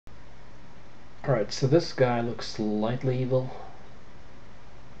Alright, so this guy looks slightly evil.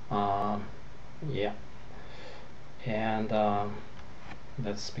 Yeah, and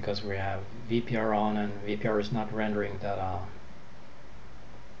that's because we have VPR on, and VPR is not rendering that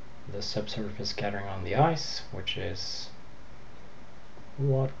the subsurface scattering on the ice, which is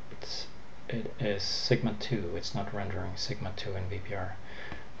what it is, sigma 2. It's not rendering sigma 2 in VPR,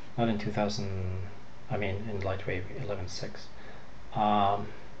 not in 2000. I mean in LightWave 11.6.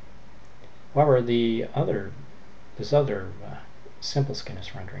 However, this other simple skin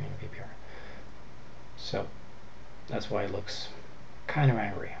is rendering in VPR, so that's why it looks kind of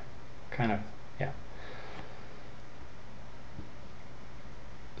angry, kind of, yeah.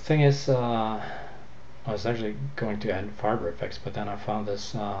 The thing is, I was actually going to add fiber effects, but then I found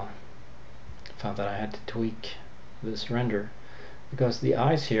found that I had to tweak this render because the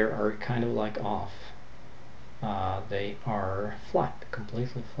eyes here are kind of like off. They are flat,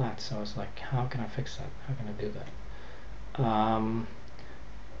 completely flat. So I was like, how can I fix that? How can I do that?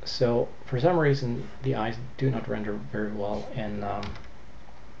 So for some reason, the eyes do not render very well in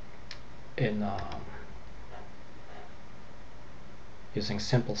using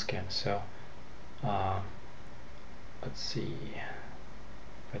simple skin. So let's see.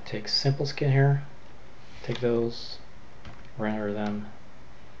 If I take simple skin here, take those, render them,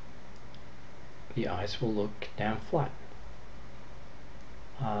 the eyes will look damn flat.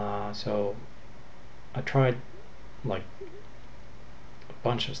 So I tried like a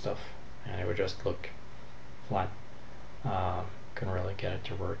bunch of stuff and it would just look flat. Couldn't really get it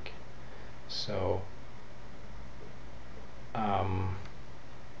to work. So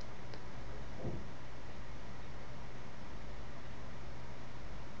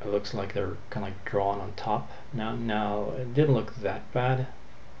it looks like they're kind of like drawn on top. Now it didn't look that bad,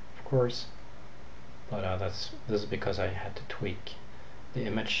 of course, but this is because I had to tweak the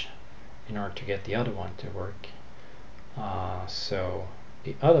image in order to get the other one to work. So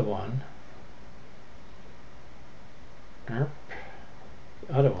the other one,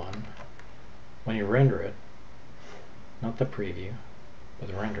 when you render it, not the preview, but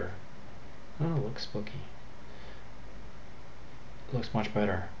the render, oh, it looks spooky. It looks much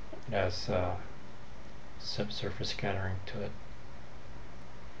better. It has subsurface scattering to it.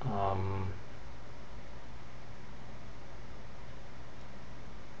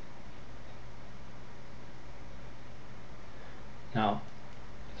 Now,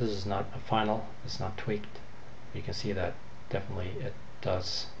 this is not a final, it's not tweaked. You can see that definitely it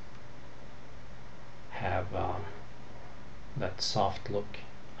does have that soft look.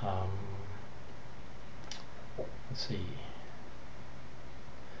 Let's see.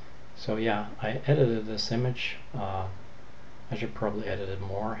 So yeah, I edited this image. I should probably edit it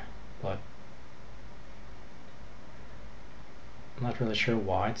more, but I'm not really sure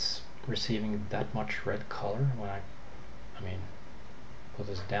why it's receiving that much red color when I mean, put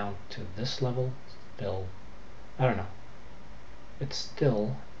this down to this level. Still, I don't know. It's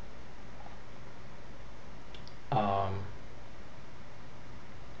still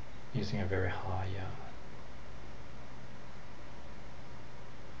using a very high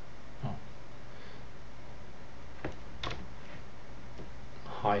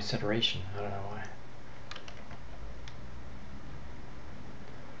high saturation. I don't know why.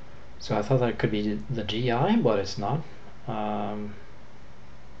 So I thought that it could be the GI, but it's not. So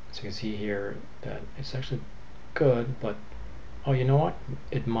you can see here that it's actually good, but oh, you know what?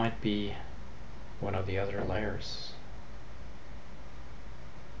 It might be one of the other layers.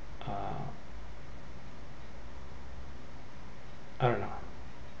 I don't know.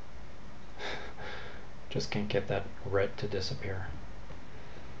 Just can't get that red to disappear.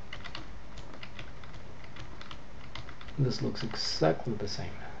 This looks exactly the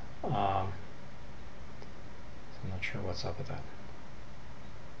same. So I'm not sure what's up with that.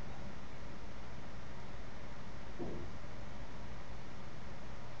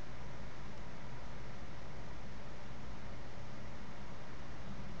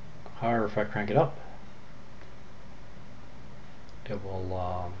 However, if I crank it up, it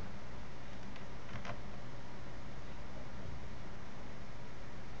will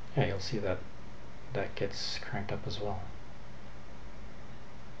yeah, you'll see that that gets cranked up as well.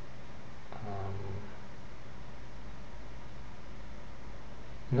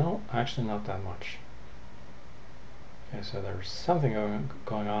 No, actually not that much. Okay, so there's something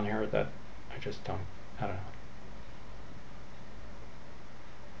going on here that I just don't, I don't know.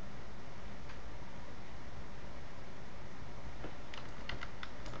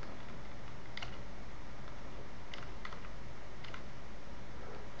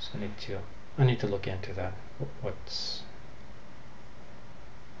 So I need to look into that.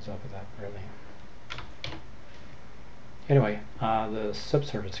 What's up with that, really? Anyway, the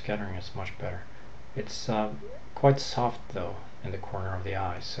subsurface scattering is much better. It's quite soft though in the corner of the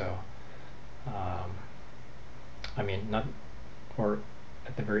eye, so I mean, not, or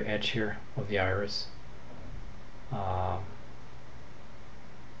at the very edge here of the iris. And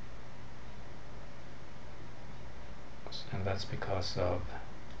that's because of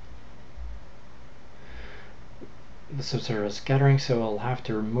the subsurface scattering, so I'll have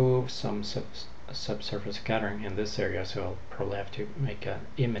to remove some subsurface scattering in this area, so I'll probably have to make an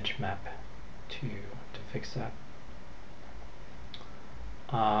image map to fix that.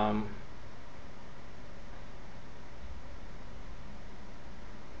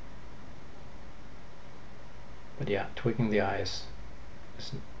 But yeah, tweaking the eyes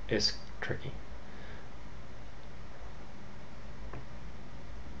is tricky.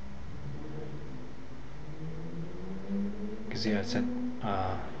 Because yeah, I set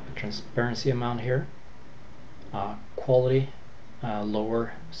the transparency amount here, quality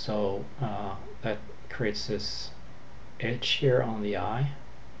lower, so that creates this edge here on the eye.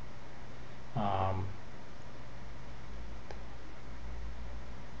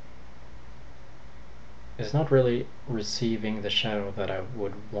 It's not really receiving the shadow that I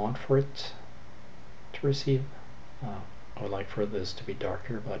would want for it to receive. I would like for this to be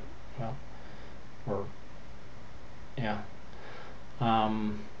darker, but well, or yeah.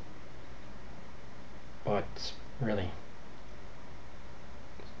 But really,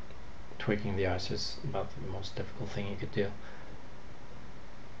 tweaking the eyes is about the most difficult thing you could do.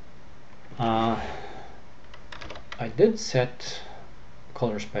 I did set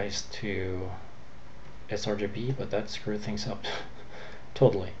color space to sRGB, but that screwed things up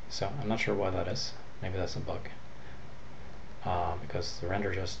totally. So I'm not sure why that is. Maybe that's a bug. Because the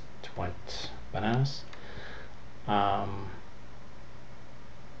render just went bananas.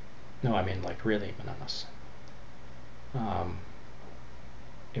 No, I mean like really bananas.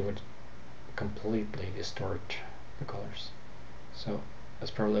 It would completely distort the colors. So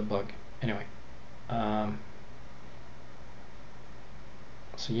that's probably a bug. Anyway.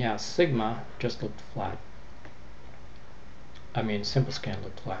 So yeah, Sigma just looked flat. I mean, Simple Scan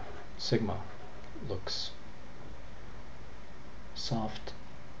looked flat. Sigma looks soft.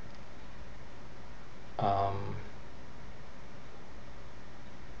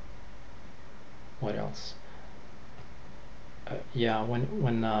 What else? Yeah, when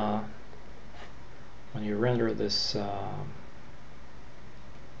you render this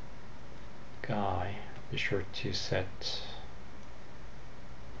guy, be sure to set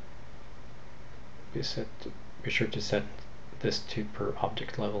this to per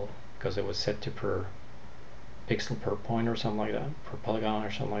object level, because it was set to per pixel per point or something like that, per polygon or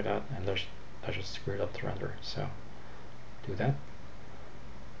something like that, and I just screwed up the render. So do that.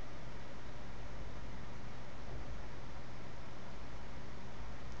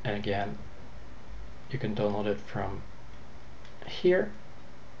 And again, you can download it from here.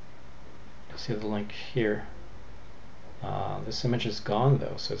 You'll see the link here. This image is gone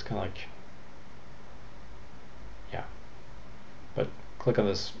though, so it's kind of like, yeah. But click on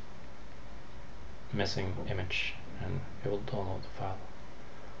this missing image and it will download the file.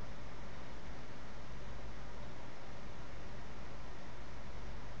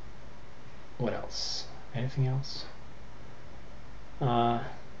 What else? Anything else?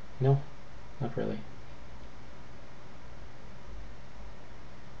 No, not really.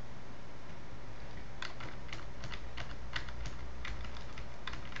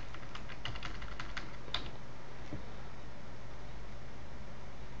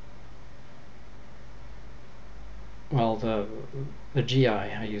 Well, the GI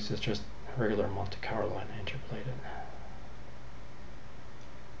I use is just regular Monte Carlo and interpolated.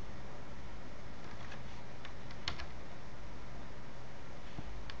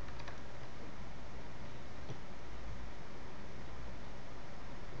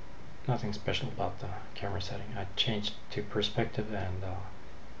 Nothing special about the camera setting. I changed to perspective and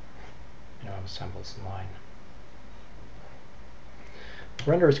I've assembled some line.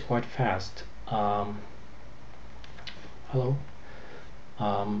 Render is quite fast. Hello.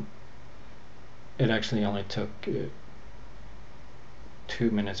 It actually only took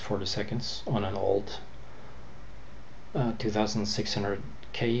 2 minutes 40 seconds on an old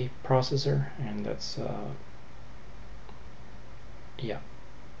 2600K processor, and that's yeah.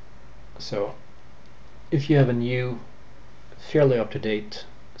 So if you have a new, fairly up-to-date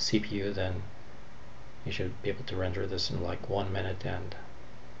CPU, then you should be able to render this in like 1 minute and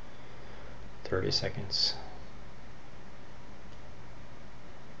 30 seconds.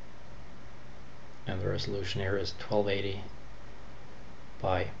 And the resolution here is 1280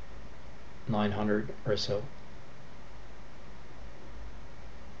 by 900 or so.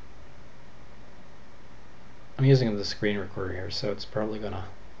 I'm using the screen recorder here, so it's probably gonna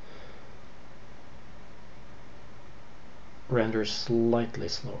render slightly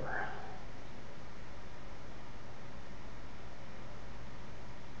slower.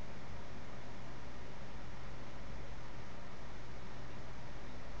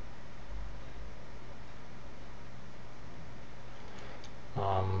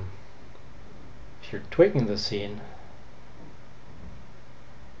 If you're tweaking the scene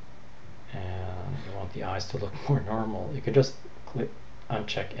and you want the eyes to look more normal, you can just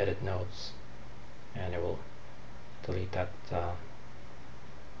uncheck edit nodes and it will delete that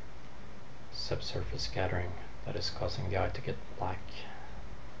subsurface scattering that is causing the eye to get black.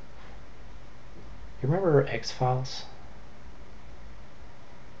 You remember X-Files?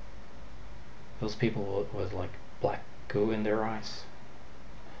 Those people with like black goo in their eyes.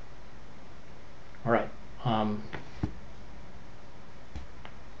 Alright,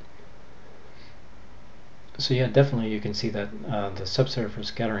 so yeah, definitely you can see that the subsurface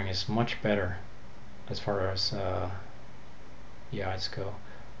scattering is much better as far as the eyes go.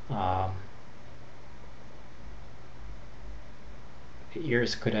 The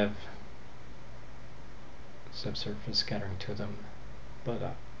ears could have subsurface scattering to them,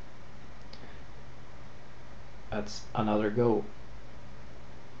 but that's another go.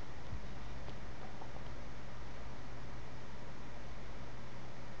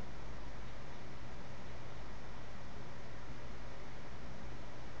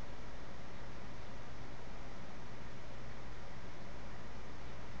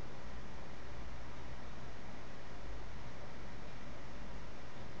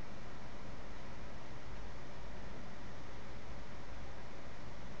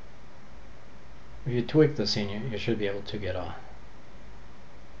 If you tweak the scene, you should be able to get a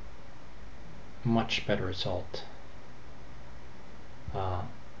much better result. But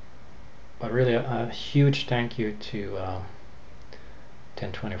really a huge thank you to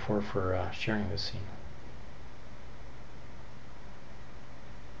 1024 for sharing this scene.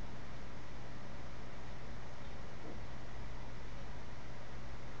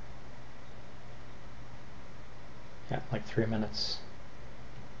 Yeah, like 3 minutes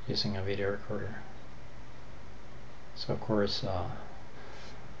using a video recorder. So of course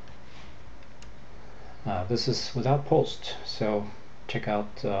this is without post, so check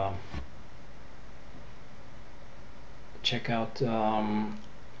out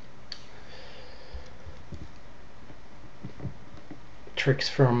tricks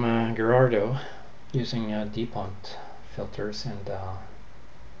from Gerardo using depunt filters and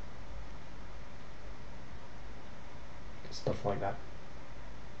stuff like that.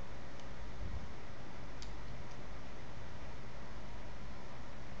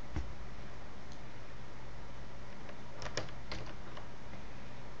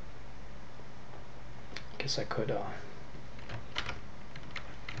 Guess I could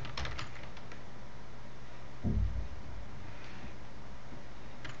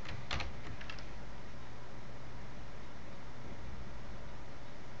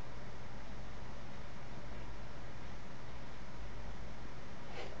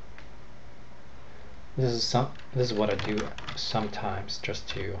this is what I do sometimes, just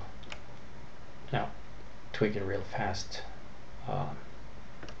to tweak it real fast.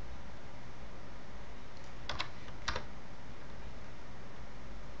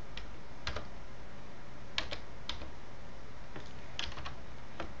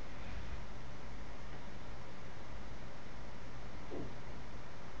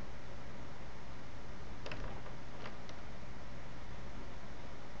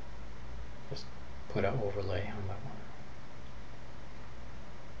 Just put an overlay on that one.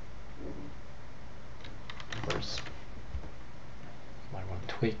 Of course, might want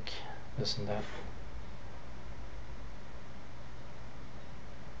to tweak this and that.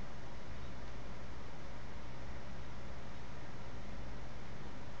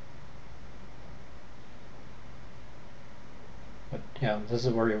 But yeah, this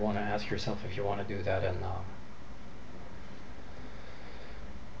is where you want to ask yourself if you want to do that, and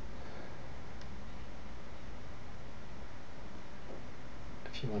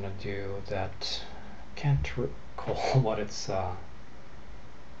if you want to do that, can't recall what it's what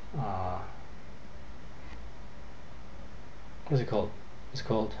is it called? It's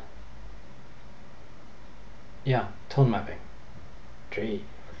called, yeah, tone mapping. Gee,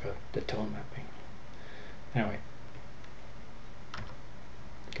 I forgot the tone mapping. Anyway,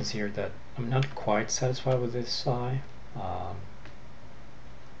 you can see here that I'm not quite satisfied with this eye,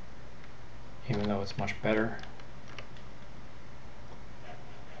 even though it's much better.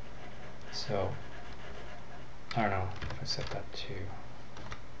 So I don't know if I set that to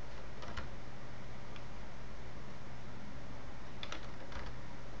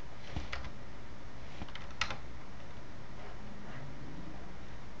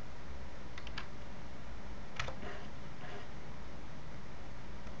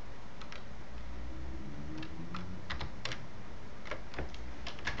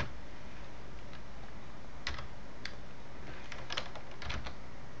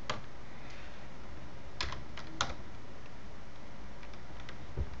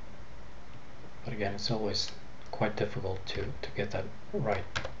but again, it's always quite difficult to get that right.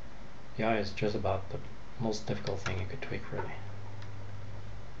 The eye is just about the most difficult thing you could tweak, really.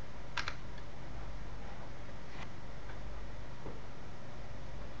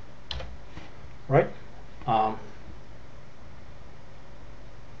 Right.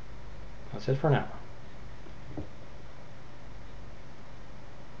 That's it for now.